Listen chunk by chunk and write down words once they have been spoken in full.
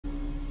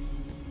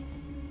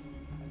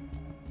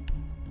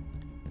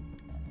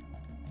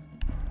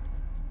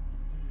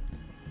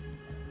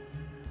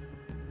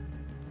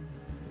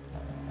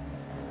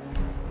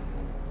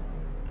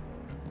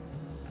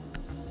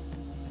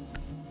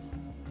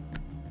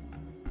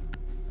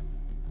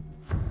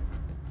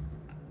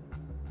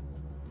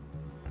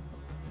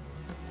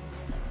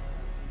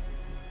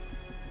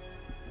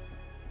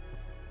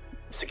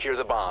secure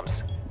the bombs.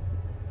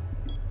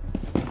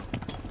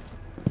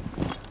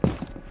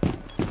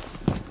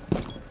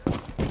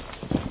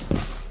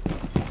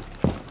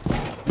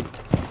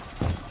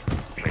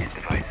 Place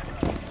device.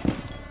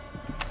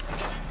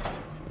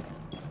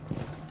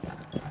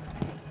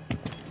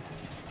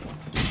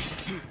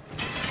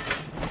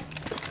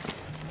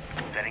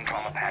 Setting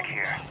trauma pack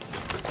here.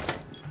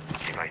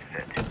 Device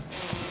set.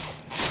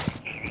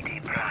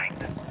 EDD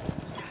primed.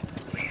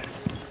 Clear.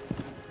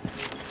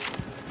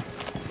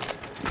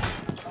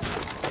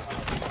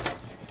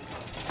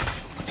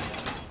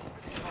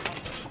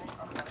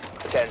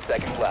 10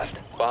 seconds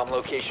left. Bomb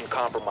location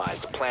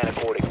compromised. Plan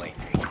accordingly.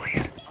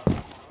 Clear.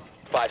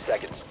 5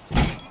 seconds.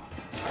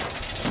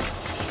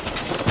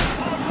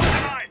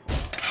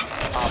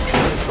 Op 4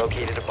 has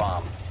located a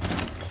bomb.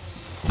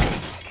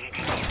 EDD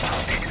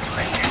mounted.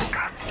 Let's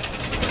cut.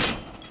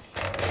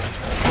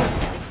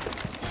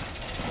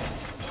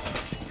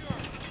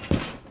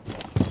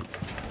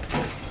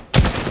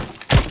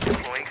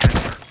 Deploying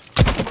sensor.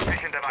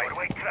 Position device.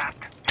 Doorway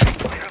trapped.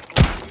 Clear of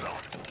blast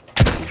zone.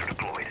 Sensor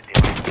deployed.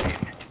 Device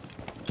pinned.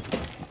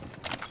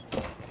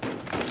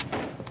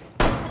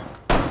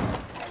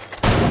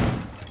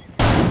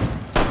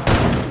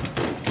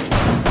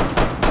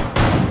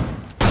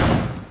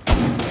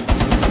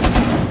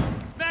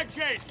 Mag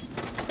change!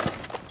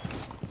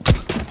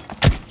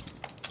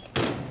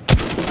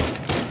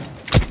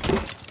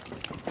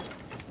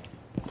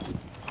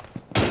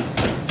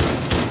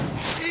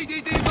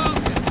 EDD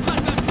mounted!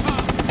 Let them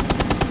come!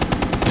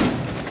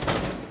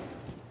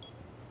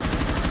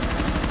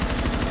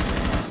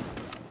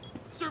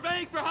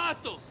 Surveying for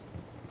hostiles!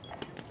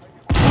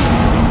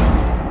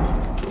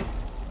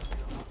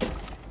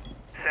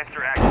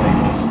 Sensor activated.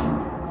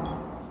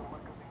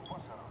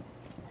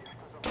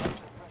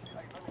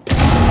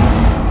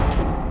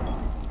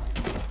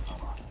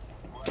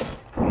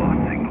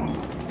 Lost signal.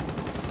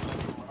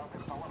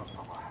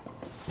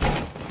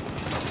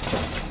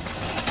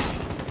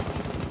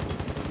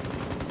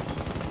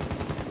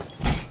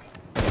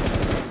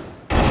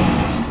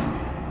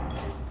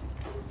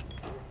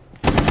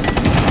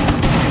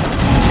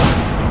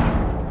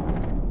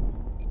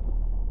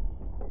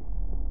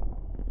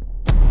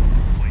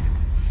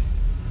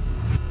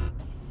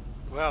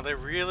 Wow, they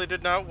really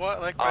did not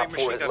want like my Op 4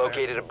 machine has gun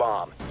located a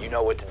bomb. You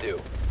know what to do.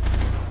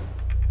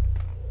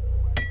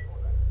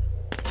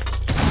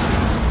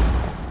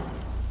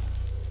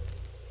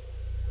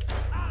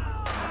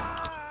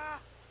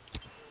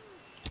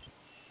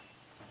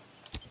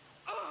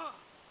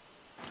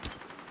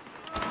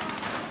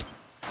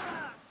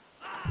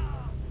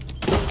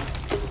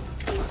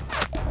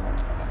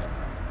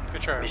 there.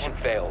 Good try. Mission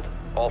failed.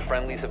 All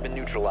friendlies have been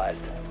neutralized.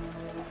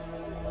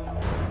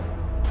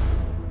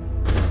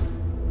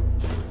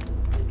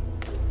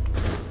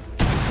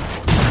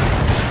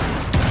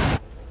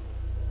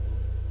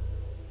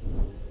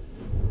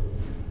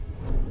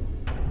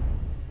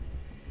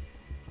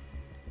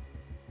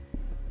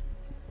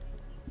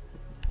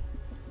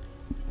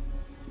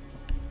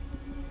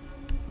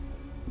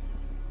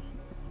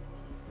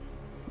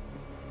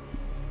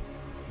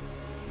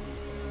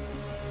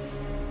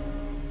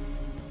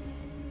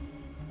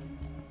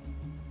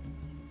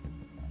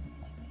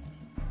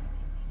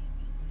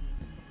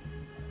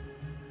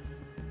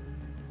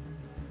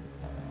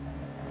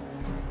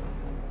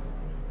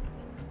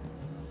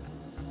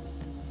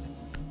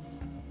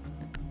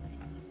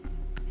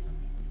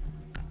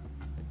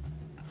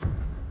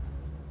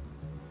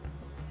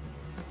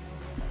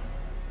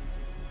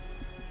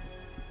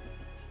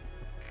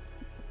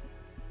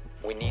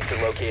 We need to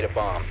locate a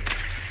bomb.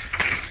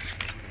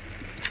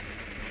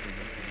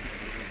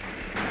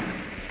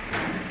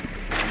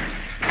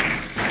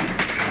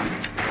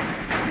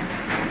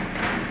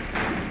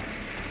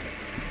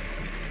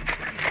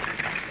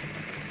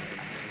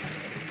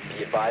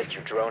 Be advised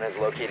your drone has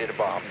located a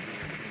bomb.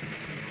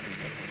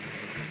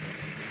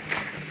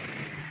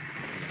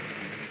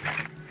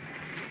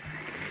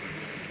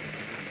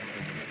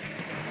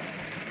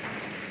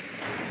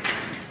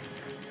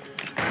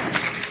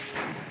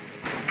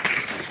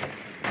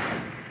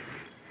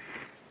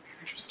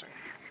 Interesting.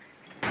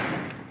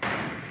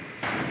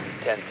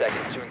 10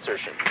 seconds to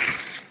insertion.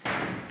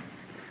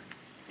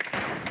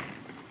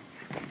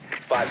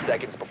 5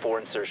 seconds before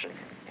insertion.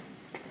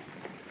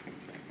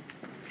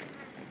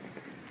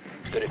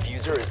 The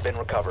diffuser has been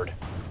recovered.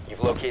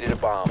 You've located a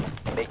bomb.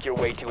 Make your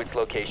way to its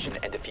location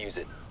and defuse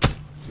it.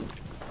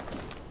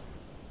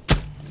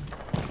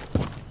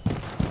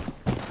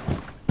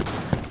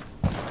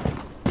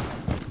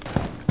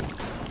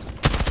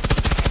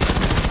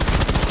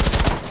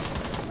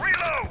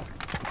 Reload!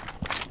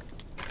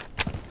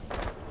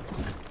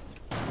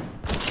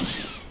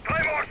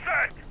 Claymore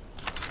set!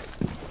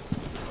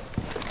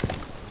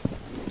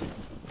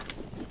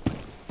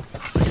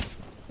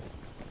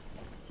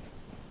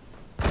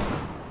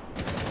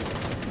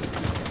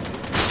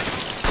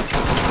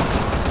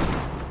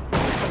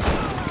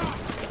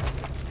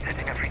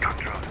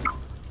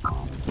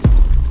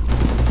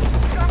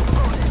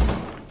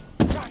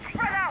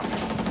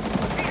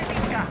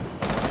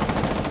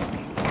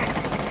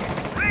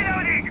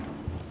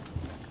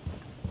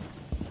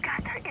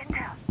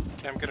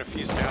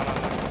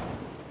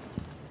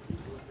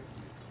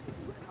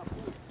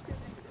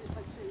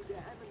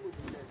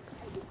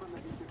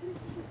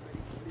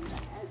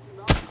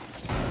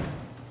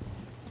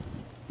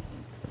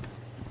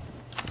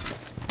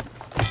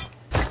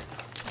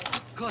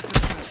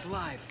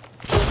 live.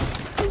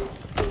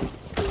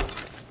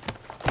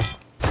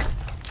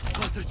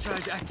 Cluster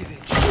charge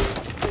activated.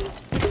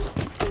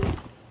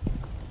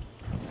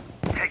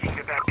 Taking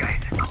the bad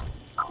guys.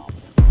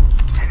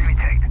 Enemy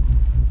tagged.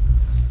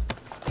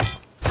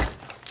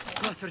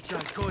 Cluster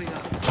charge going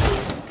up.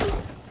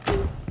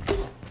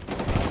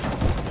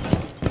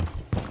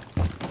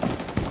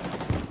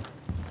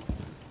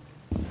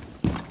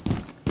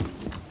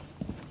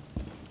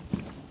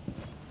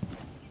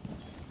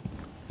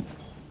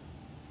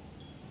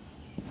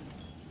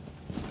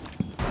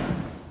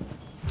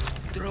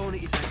 Drone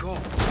is a go.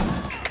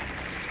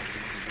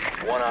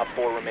 One Op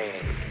 4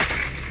 remaining.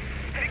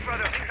 Big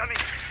brother, incoming.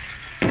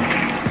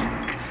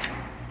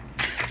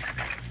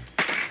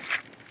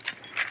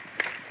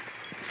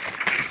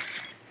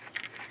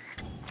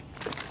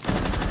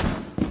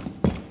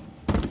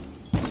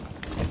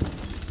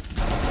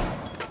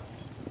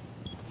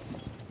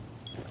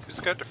 Who's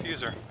got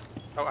diffuser?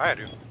 Oh, I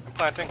do. I'm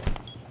planting.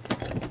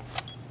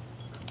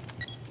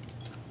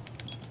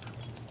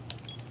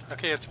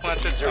 Okay, it's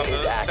planted Diffuser on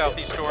is the active,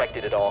 southeast door.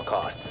 protected at all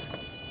costs.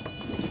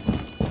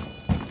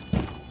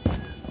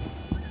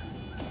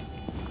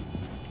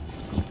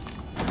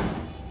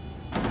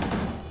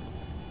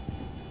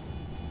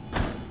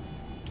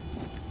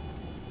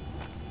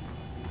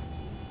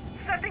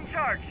 Setting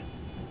charge.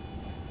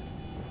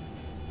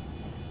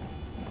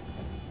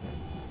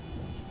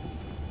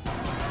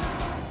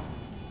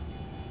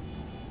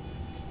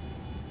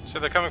 So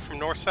they're coming from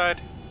north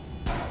side?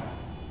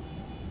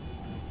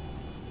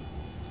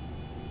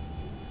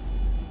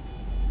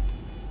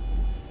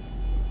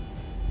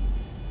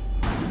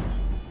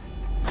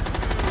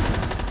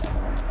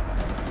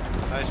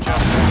 Nice job.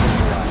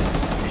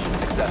 Mission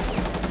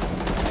successful.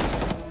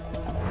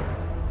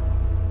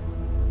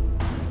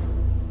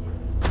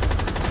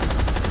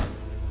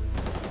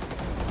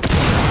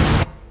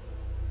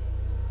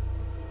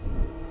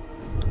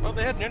 Well,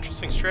 they had an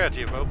interesting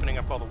strategy of opening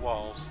up all the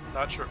walls.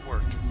 Not sure it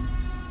worked.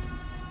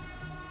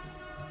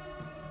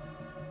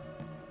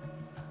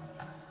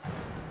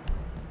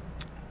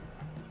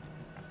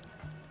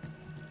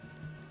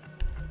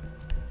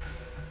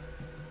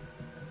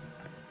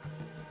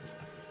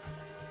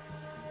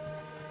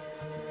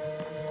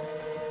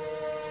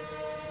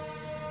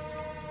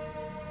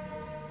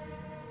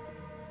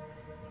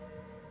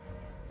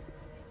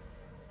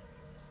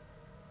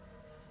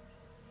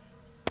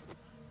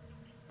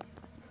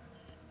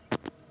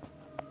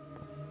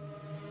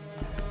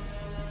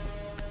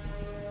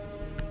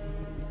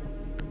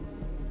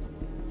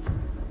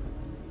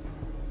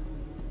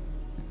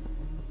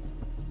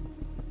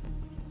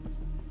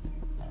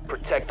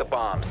 Protect the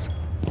bombs.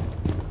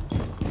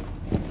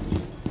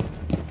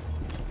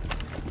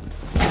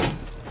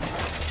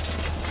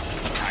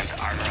 Time to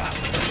armor up.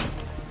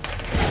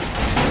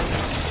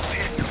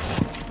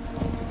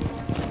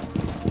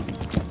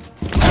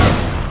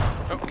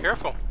 Oh,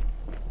 careful.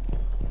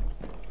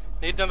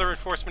 Need another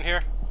reinforcement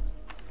here.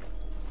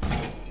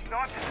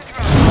 Not to the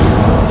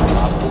drone.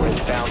 Op 4 has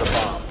found a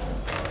bomb.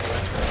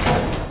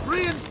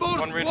 Reinforced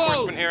One wall!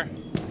 reinforcement here.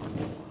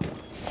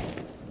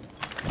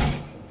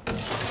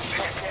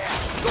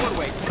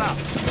 Doorway, stop.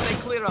 Stay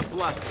clear of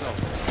blast zone.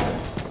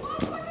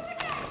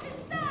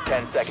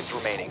 10 seconds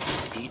remaining.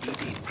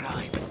 TDM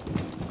prime.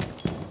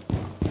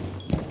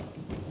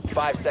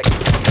 5 seconds.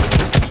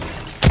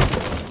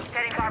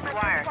 Setting barbed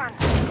wire.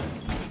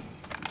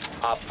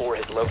 Op 4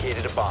 has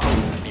located a bomb.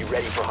 Be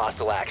ready for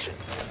hostile action.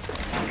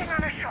 Putting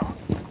on a show.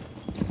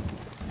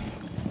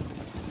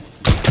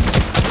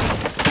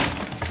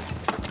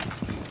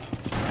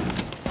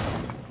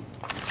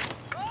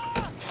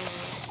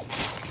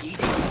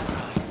 TDM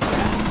prime.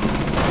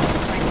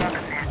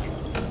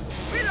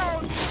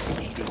 Reload.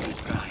 TDM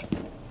prime.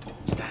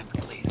 Stand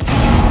clear.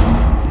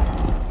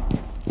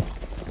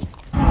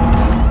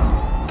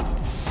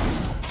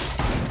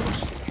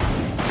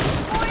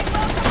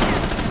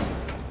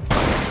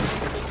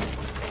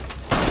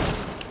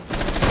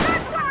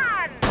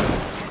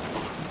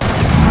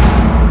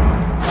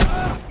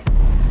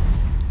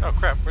 Oh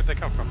crap, where'd they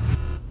come from?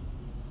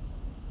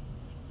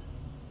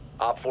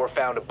 Op 4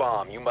 found a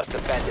bomb. You must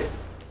defend it.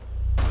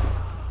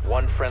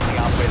 One friendly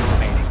operator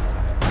remaining.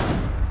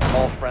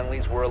 All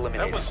friendlies were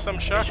eliminated. That was some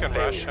shotgun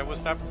Mission rush. failure. I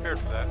was not prepared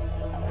for that.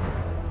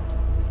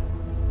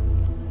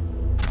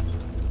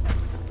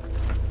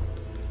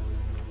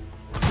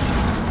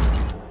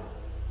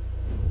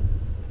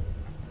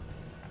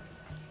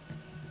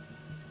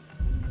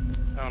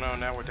 Oh no,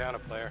 now we're down a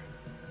player.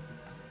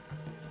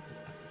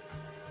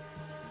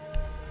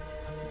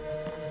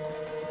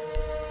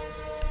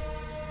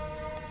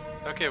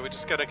 Okay, we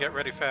just gotta get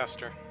ready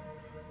faster.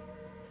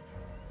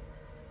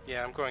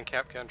 Yeah, I'm going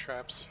cap gun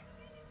traps.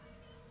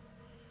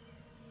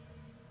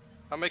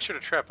 I'll make sure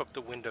to trap up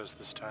the windows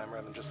this time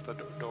rather than just the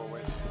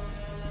doorways.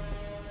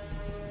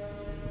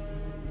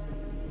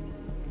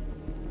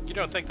 You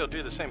don't think they'll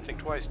do the same thing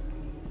twice?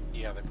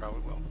 Yeah, they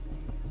probably will.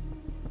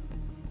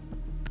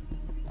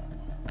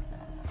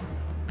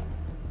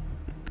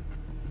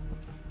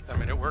 I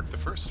mean, it worked the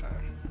first time.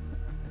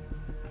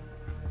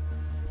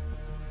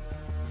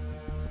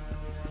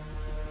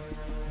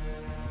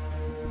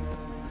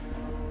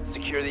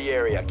 secure the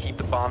area. Keep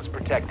the bombs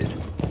protected. Be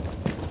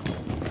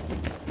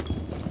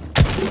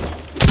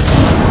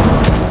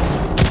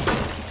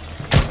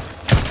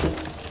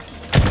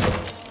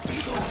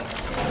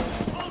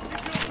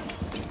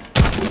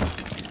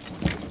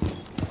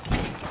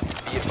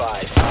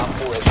advised, Op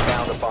 4 has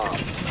found a bomb.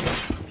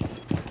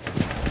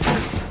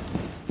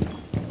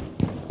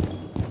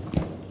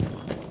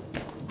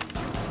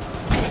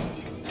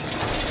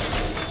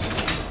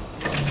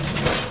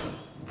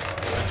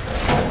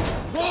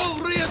 Wall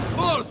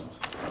reinforced!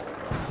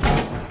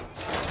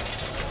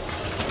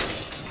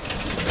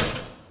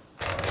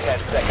 10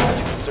 seconds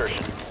to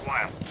insertion.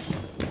 Wire.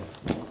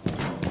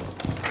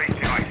 Place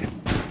device.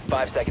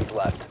 5 seconds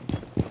left.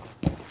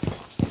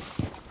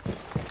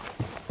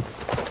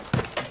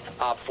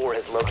 Op 4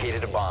 has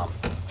located a bomb.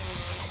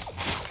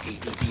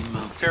 TDM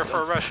mounted. Prepare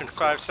for a rush in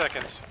 5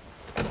 seconds.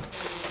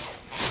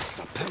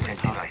 Repellent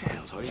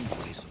hostiles are in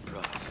for a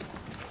surprise.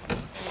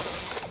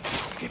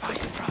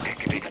 Device prime.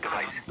 Keep an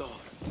eye on door.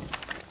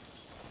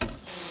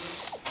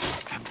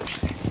 Ambush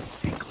set.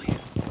 Stay clear.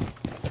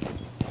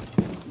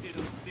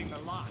 It'll sting a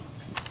lot.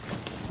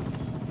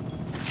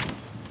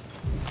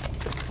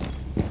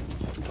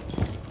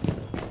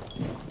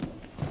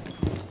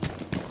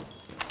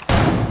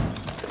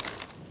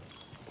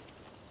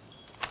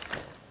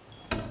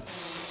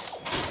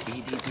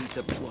 EDD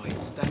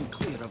deployed. Stand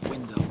clear of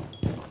window.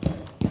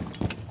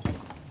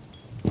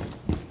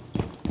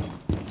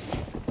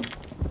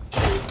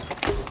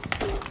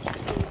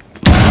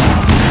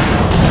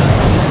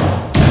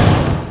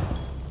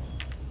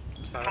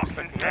 Was not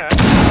expecting that.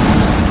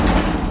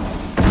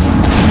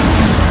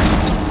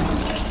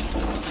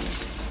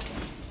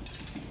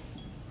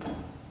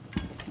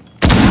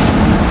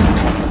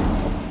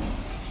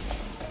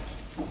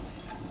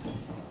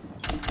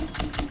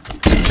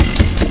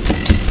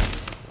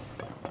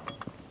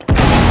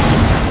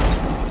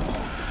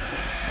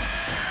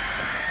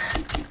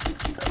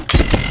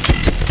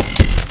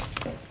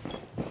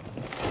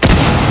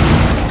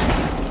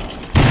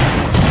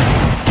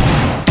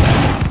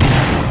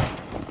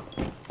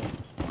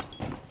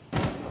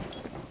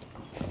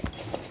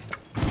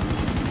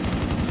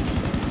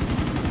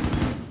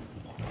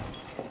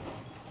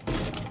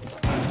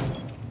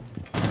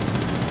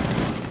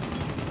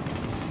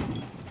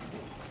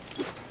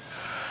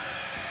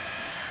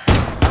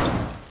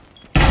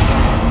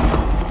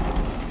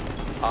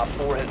 Op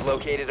 4 has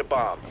located a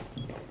bomb.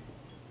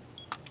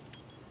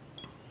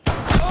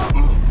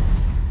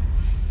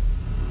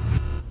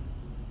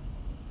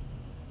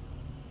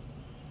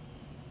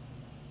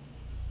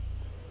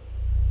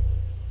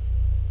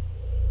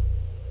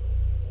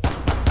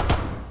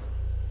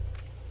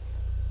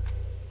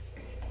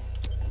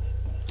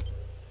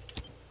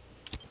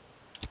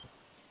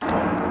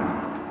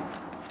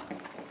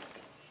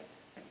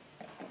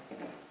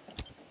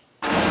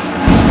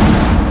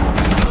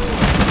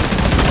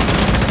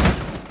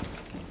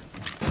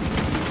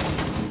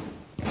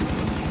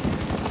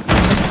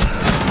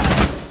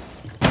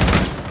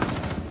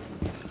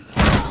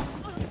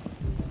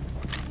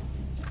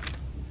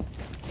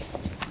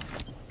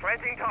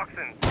 Planting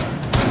toxins.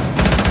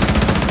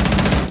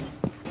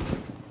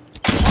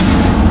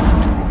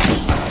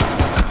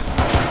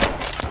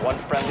 One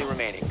friendly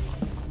remaining.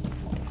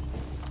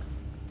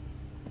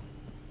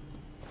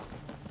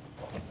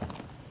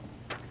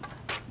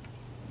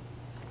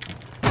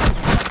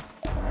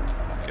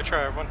 Good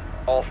try, everyone.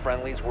 All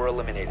friendlies were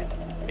eliminated.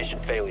 Mission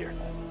failure.